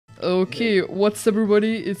Okay, what's up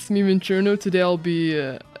everybody? It's me, Mincherno. Today I'll be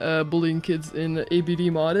bullying kids in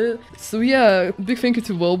ABD modded. So yeah, big thank you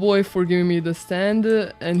to VelBoi for giving me the stand,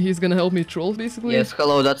 and he's gonna help me troll basically. Yes,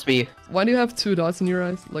 hello, that's me. Why do you have 2 dots in your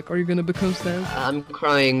eyes? Like, are you gonna become Stan? I'm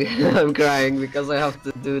crying. I'm crying because I have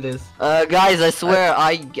to do this. Guys, I swear,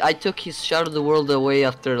 I took his Shadow of the World away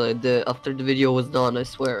after the video was done. I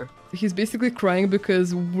swear. He's basically crying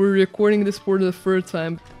because we're recording this for the third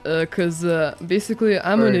time. Cause basically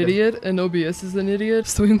I'm an idiot and OBS is an idiot.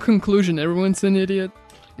 So in conclusion, everyone's an idiot.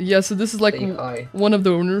 Yeah, so this is like one of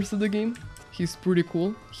the owners of the game. He's pretty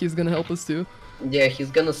cool. He's gonna help us too. Yeah, he's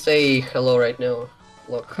gonna say hello right now.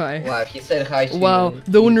 Look. Hi. Wow, he said hi to Wow, you.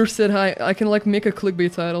 the owner said hi. I can like make a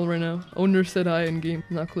clickbait title right now. Owner said hi in game,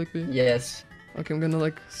 not clickbait. Yes. Okay, I'm gonna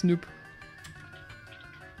like snoop.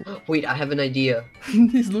 Wait, I have an idea.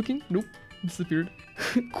 He's looking? Nope. Disappeared.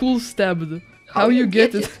 Cool stabbed. How you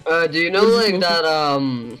get it? Do you know like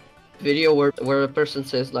that video where a person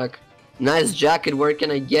says like, nice jacket, where can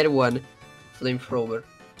I get one? Flamethrower.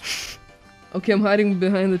 Okay, I'm hiding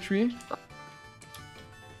behind the tree.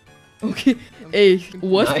 Okay. Hey,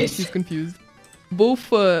 what? Nice. He's confused. Both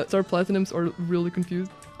Star Platinums are really confused.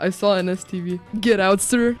 I saw an STV. Get out,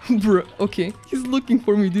 sir. Bruh. Okay. He's looking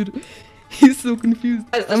for me, dude. He's so confused.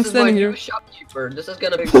 Guys, I'm standing here. Shopkeeper. This is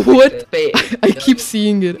gonna be What? I keep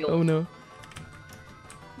seeing it. Oh no.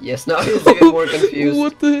 Yes, now he's even more confused.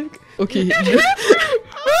 What the heck? Okay.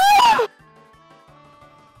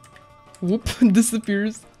 Whoop.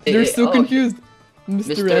 Disappears. They're so confused.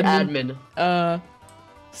 Mr. Admin.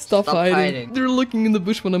 Stop hiding. hiding. They're looking in the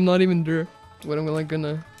bush when I'm not even there. What, am I like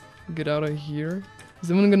gonna get out of here? Is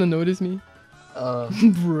someone gonna notice me?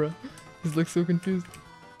 Bruh. He's like so confused.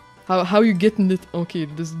 How you getting it? Okay,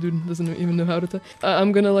 this dude doesn't even know how to talk.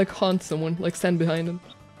 I'm gonna like haunt someone, like stand behind him.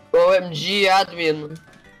 OMG admin.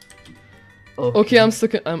 Okay, I'm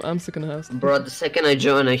stuck in the house. Bro, the second I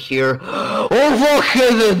join I hear oh fuck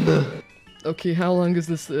heaven! Okay, how long is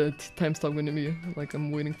this time stop gonna be? Like I'm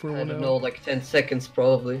waiting for 1 hour. I don't know, like 10 seconds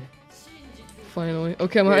probably. Finally.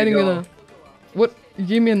 Okay, I'm hiding in a... What? You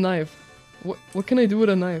gave me a knife. What can I do with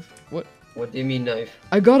a knife? What? What do you mean knife?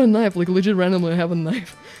 I got a knife, like legit randomly I have a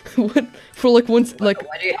knife. What? For like once, like...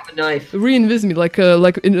 Why do you have a knife? Re-invis me,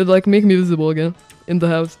 like make me visible again. In the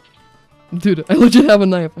house. Dude, I legit have a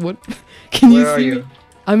knife. What? Can you see me?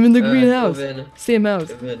 I'm in the greenhouse. Same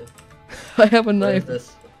house. I have a knife. What is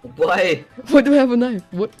this? Why? Why do I have a knife?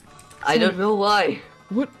 What? I don't know why.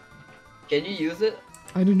 What? Can you use it?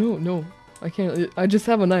 I don't know, no. I can't. I just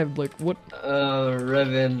have a knife, like what?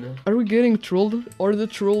 Revan. Are we getting trolled? Are the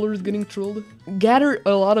trollers getting trolled? Gather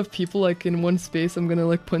a lot of people like in one space, I'm gonna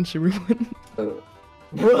like punch everyone.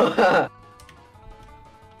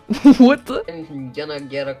 What the? I'm gonna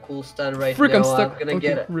get a cool stand right Frick, now. I'm stuck. I'm gonna Okay,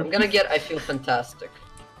 get it. rip. I'm gonna get I feel fantastic.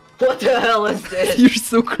 What the hell is this? You're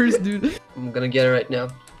so cursed, dude. I'm gonna get it right now.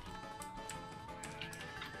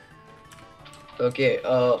 Okay,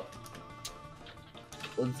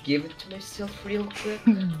 let's give it to myself real quick.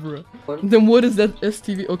 Bruh. Then what is that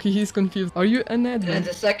STV? Okay, he's confused. Are you an admin? And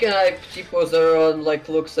the second she goes around, like,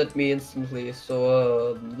 looks at me instantly,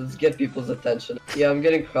 so, let's get people's attention. Yeah, I'm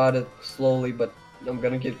getting crowded slowly, but I'm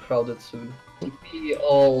gonna get crowded soon. We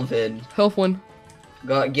all win. Health 1.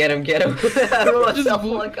 Get him, get him. Come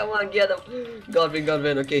on, get him. God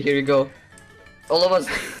win. Okay, here you go. All of us.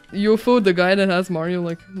 UFO, the guy that has Mario,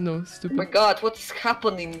 like, no, Oh stupid. my god, what is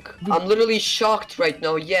happening? I'm literally shocked right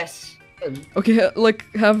now, yes. Okay, like,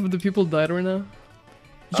 have the people died right now?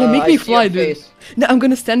 Yeah, make me fly, dude. No, I'm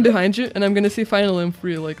gonna stand behind you, and I'm gonna say finally I'm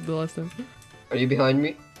free, like the last time. Are you behind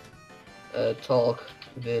me? Talk,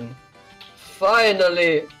 then.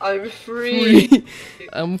 Finally, I'm free.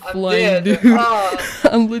 I'm flying, dude.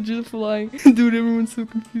 I'm legit flying. Dude, everyone's so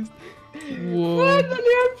confused. Whoa.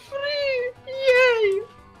 Finally, I'm free. Yay.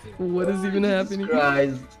 What is even happening?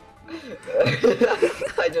 Christ.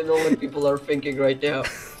 I don't know what people are thinking right now.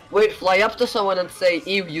 Wait, fly up to someone and say,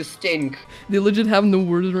 Eve, you stink. They legit have no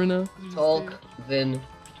words right now. Talk, then.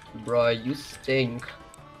 Bruh, you stink.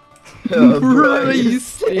 Bruh, you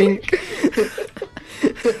stink.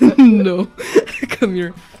 No. Come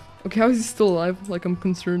here. Okay, how is he still alive? Like, I'm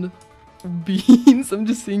concerned. Beans. I'm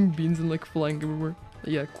just seeing beans and like flying everywhere.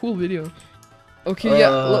 Yeah, cool video. Okay,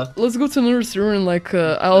 yeah, let's go to another server and like,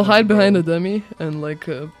 I'll hide behind a dummy and like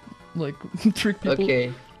trick people.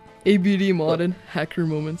 Okay. ABD modded, hacker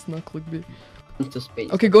moments, not clickbait. Into space.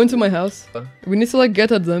 Okay, go into my house. We need to like get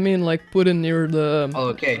a dummy and like put it near the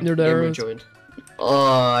near the arrows.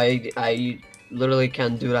 I literally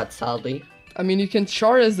can't do that, sadly. I mean, you can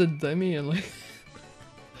char as a dummy and like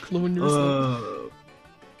clone yourself.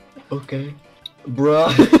 Okay.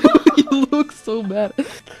 Bruh. He looks so bad.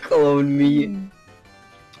 Clone me.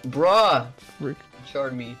 Bruh. Frick.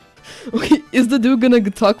 Charm me. Okay, is the dude gonna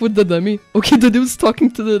talk with the dummy? Okay, the dude's talking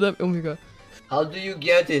to the dummy. Oh my god. How do you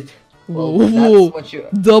get it? Whoa, Well, whoa. that's what you...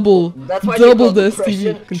 Double. That's why Double you call the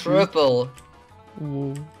depression STV. triple.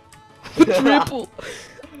 Whoa. Triple.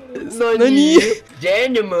 Nani?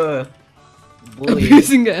 Dynamo. Bully.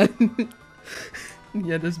 Abusing admin.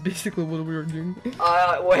 Yeah, that's basically what we were doing.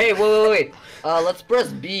 Wait. Let's press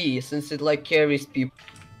B since it like carries people.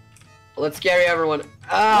 Let's carry everyone.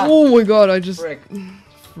 Ah! Oh my god, I just... Frick.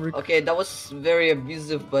 Frick. Okay, that was very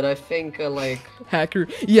abusive, but I think like... Hacker.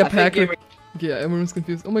 Yeah, I think hacker. Yeah, everyone's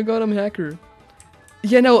confused. Oh my god, I'm a hacker.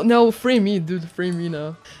 Yeah, now frame me, dude. Frame me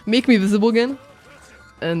now. Make me visible again.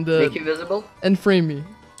 And Make you visible? and frame me.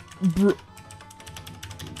 Bro.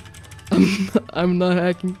 I'm not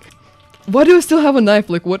hacking. Why do I still have a knife?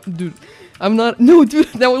 Like what, dude? I'm not. No,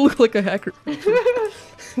 dude. Now I look like a hacker.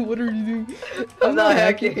 What are you doing? I'm not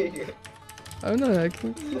hacking. I'm not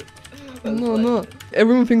hacking. No.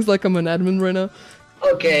 Everyone thinks like I'm an admin right now.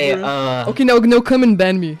 Okay, Okay, now come and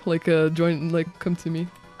ban me. Like join. Like come to me.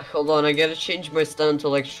 hold on, I gotta change my stand to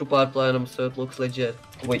like super platinum so it looks legit.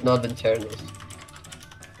 Wait, not Venternos.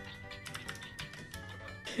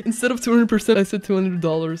 Instead of 200%, I said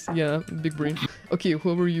 $200. Yeah, big brain. Okay,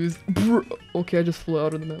 whoever used. Okay, I just flew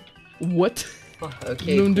out of the map. What?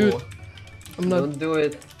 Okay, Don't do cool. it. I'm not. Don't do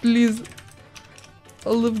it. Please. I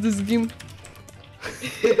love this game.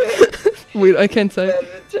 Wait, I can't type.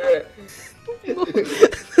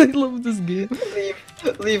 I love this game.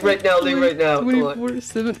 Leave right now, leave right now. Come on.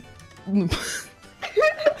 24/7.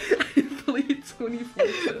 I played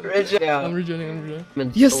 24/7. Yeah. I'm rejoining.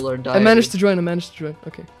 Yes, Solar I managed to join.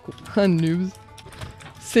 Okay, cool. Noobs.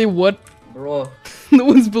 Say what? Bro. No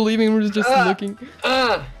one's believing. We're just looking.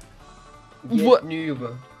 Get What?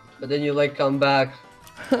 noob. But then you like come back.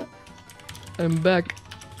 I'm back.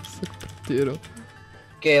 Suck potato.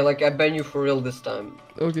 Okay, like I ban you for real this time.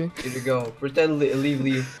 Okay. Here you go. Pretend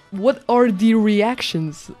leave. What are the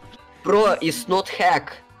reactions? Bro, it's not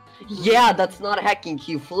hack. Yeah, that's not hacking.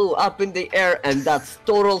 He flew up in the air and that's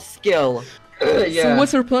total skill. Yeah. So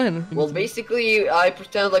what's our plan? Well, basically, I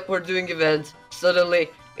pretend like we're doing events. Suddenly,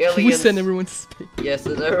 aliens... We send everyone to space. Yes,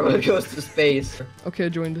 and everyone goes to space. Okay, I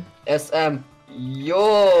joined. SM.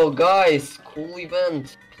 Yo, guys, cool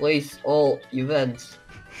event. Place all events.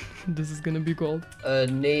 This is gonna be called.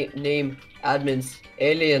 Name admins.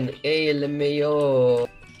 Alien. LMAO.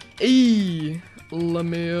 Hey,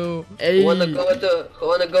 Lameo. Hey. Wanna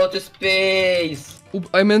go to space. Oop,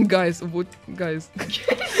 I meant guys. What guys?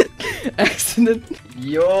 Accident.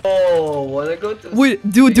 Yo, wanna go to Wait,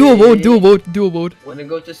 do a vote. Wanna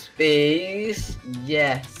go to space?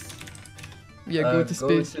 Yes. Yeah, go to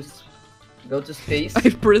space. Go to space. I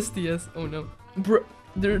pressed yes. Oh no. Bro,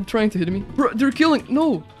 they're trying to hit me. Bro, they're killing.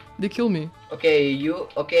 No, they kill me.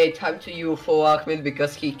 Okay, time to UFO Ahmed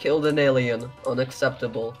because he killed an alien.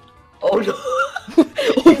 Unacceptable. Oh no.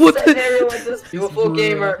 Oh, what the? UFO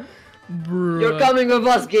gamer. Bro. You're coming with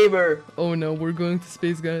us, gamer. Oh no, we're going to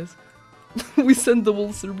space, guys. We sent the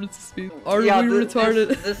whole server to space. Are we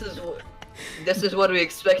retarded? This is what we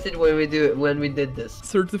expected when we did this.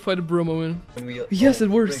 Certified bro moment. Yes, it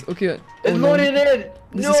works. Okay. It's loaded in.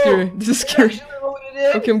 This is scary. This is scary.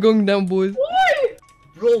 Okay, I'm going down, boys. Why?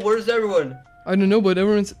 Bro, where's everyone? I don't know, but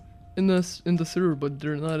everyone's in the server, but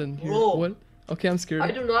they're not in here. Bro. What? Okay, I'm scared.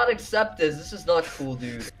 I do not accept this. This is not cool,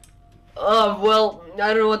 dude. Well,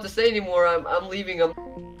 I don't know what to say anymore. I'm leaving.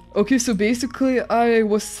 Okay, so basically, I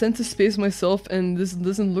was sent to space myself, and this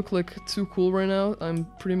doesn't look like too cool right now. I'm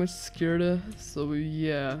pretty much scared, so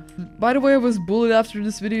yeah. By the way, I was bullied after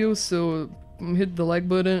this video, so hit the like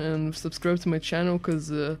button and subscribe to my channel,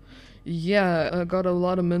 cause yeah, I got a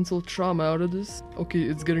lot of mental trauma out of this. Okay,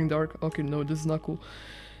 it's getting dark. Okay, no, this is not cool.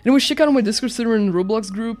 Anyway, check out my Discord server and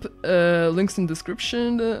Roblox group, links in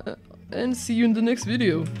description, and see you in the next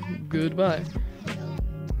video. Goodbye.